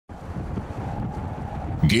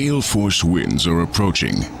Gale-force winds are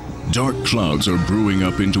approaching. Dark clouds are brewing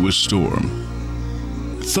up into a storm.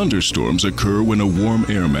 Thunderstorms occur when a warm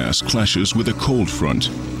air mass clashes with a cold front.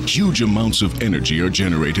 Huge amounts of energy are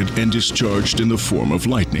generated and discharged in the form of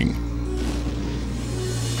lightning.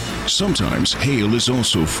 Sometimes hail is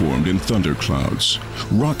also formed in thunderclouds,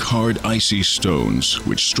 rock-hard icy stones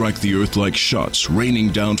which strike the earth like shots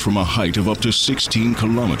raining down from a height of up to 16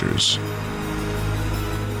 kilometers.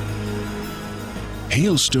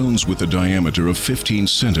 Hailstones with a diameter of 15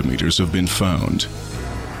 centimeters have been found.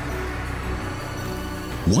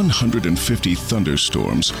 150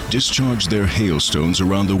 thunderstorms discharge their hailstones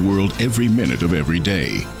around the world every minute of every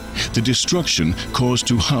day. The destruction caused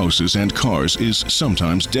to houses and cars is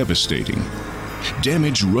sometimes devastating.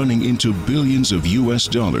 Damage running into billions of US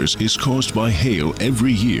dollars is caused by hail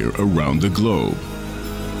every year around the globe.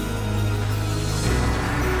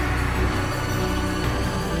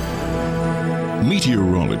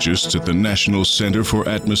 Meteorologists at the National Center for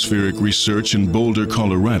Atmospheric Research in Boulder,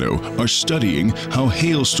 Colorado, are studying how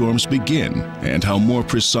hailstorms begin and how more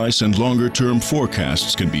precise and longer-term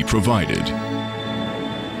forecasts can be provided.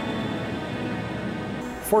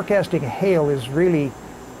 Forecasting hail is really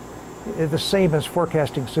the same as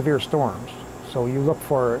forecasting severe storms. So you look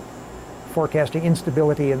for forecasting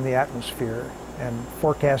instability in the atmosphere and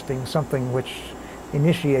forecasting something which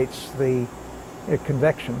initiates the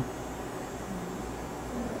convection.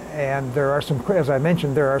 And there are some, as I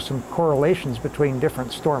mentioned, there are some correlations between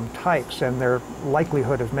different storm types and their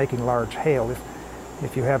likelihood of making large hail.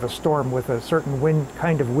 If you have a storm with a certain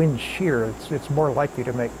kind of wind shear, it's more likely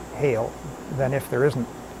to make hail than if there isn't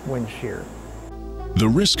wind shear. The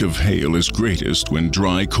risk of hail is greatest when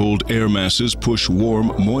dry, cold air masses push warm,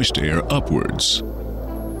 moist air upwards.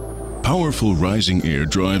 Powerful rising air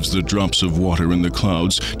drives the drops of water in the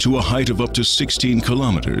clouds to a height of up to 16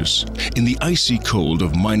 kilometers. In the icy cold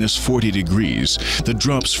of -40 degrees, the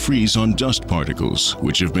drops freeze on dust particles,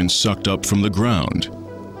 which have been sucked up from the ground.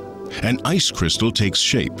 An ice crystal takes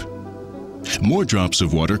shape. More drops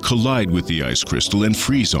of water collide with the ice crystal and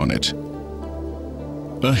freeze on it.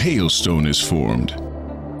 A hailstone is formed.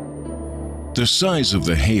 The size of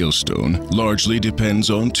the hailstone largely depends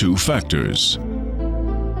on two factors.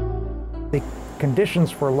 The conditions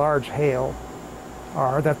for large hail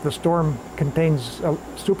are that the storm contains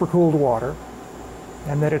supercooled water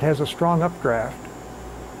and that it has a strong updraft,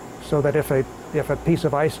 so that if a piece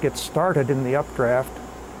of ice gets started in the updraft,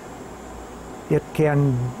 it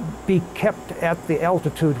can be kept at the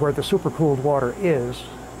altitude where the supercooled water is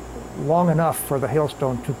long enough for the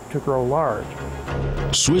hailstone to grow large.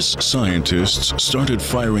 Swiss scientists started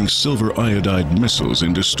firing silver iodide missiles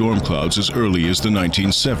into storm clouds as early as the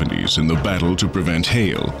 1970s in the battle to prevent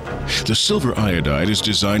hail. The silver iodide is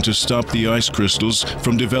designed to stop the ice crystals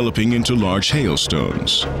from developing into large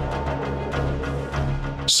hailstones.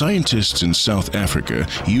 Scientists in South Africa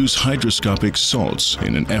use hygroscopic salts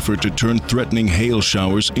in an effort to turn threatening hail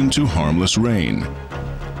showers into harmless rain.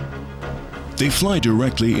 They fly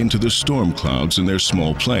directly into the storm clouds in their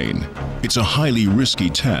small plane. It's a highly risky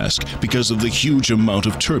task because of the huge amount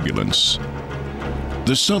of turbulence.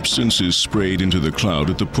 The substance is sprayed into the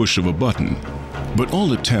cloud at the push of a button. But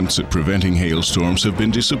all attempts at preventing hailstorms have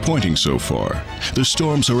been disappointing so far. The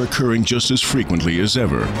storms are occurring just as frequently as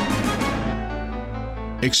ever.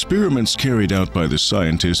 Experiments carried out by the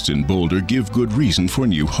scientists in Boulder give good reason for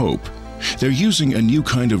new hope. They're using a new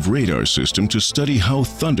kind of radar system to study how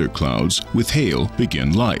thunderclouds with hail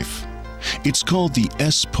begin life. It's called the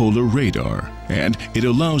S-polar radar, and it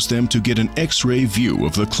allows them to get an X-ray view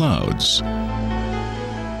of the clouds.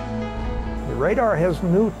 The radar has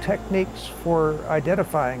new techniques for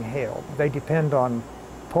identifying hail. They depend on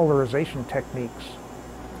polarization techniques.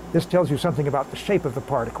 This tells you something about the shape of the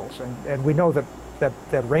particles, and we know that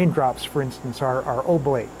raindrops, for instance, are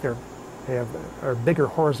oblate. They are bigger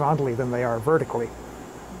horizontally than they are vertically.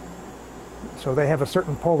 So they have a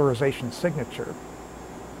certain polarization signature.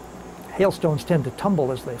 Hailstones tend to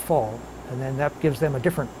tumble as they fall, and then that gives them a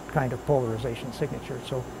different kind of polarization signature.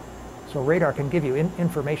 So radar can give you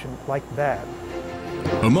information like that.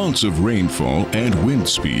 Amounts of rainfall and wind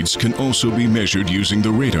speeds can also be measured using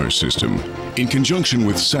the radar system. In conjunction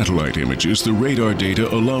with satellite images, the radar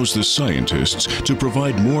data allows the scientists to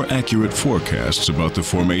provide more accurate forecasts about the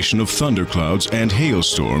formation of thunderclouds and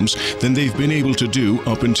hailstorms than they've been able to do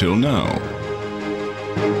up until now.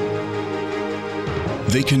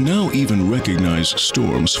 They can now even recognize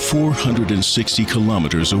storms 460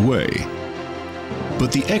 kilometers away.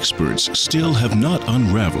 But the experts still have not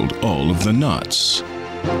unraveled all of the knots.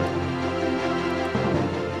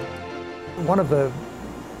 One of the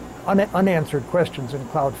unanswered questions in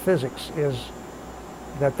cloud physics is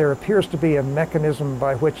that there appears to be a mechanism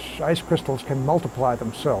by which ice crystals can multiply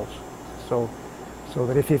themselves. So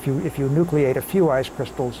that if you nucleate a few ice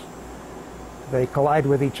crystals, they collide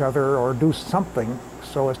with each other or do something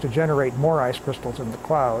so as to generate more ice crystals in the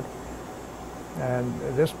cloud. And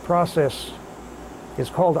this process is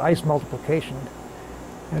called ice multiplication,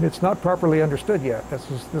 and it's not properly understood yet.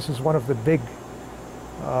 This is one of the big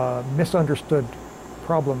misunderstood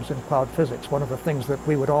problems in cloud physics, one of the things that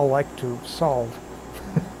we would all like to solve.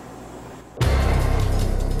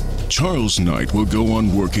 Charles Knight will go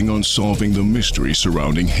on working on solving the mystery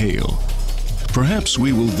surrounding hail. Perhaps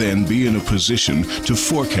we will then be in a position to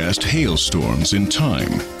forecast hailstorms in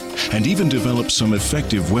time, and even develop some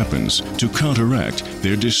effective weapons to counteract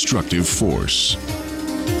their destructive force.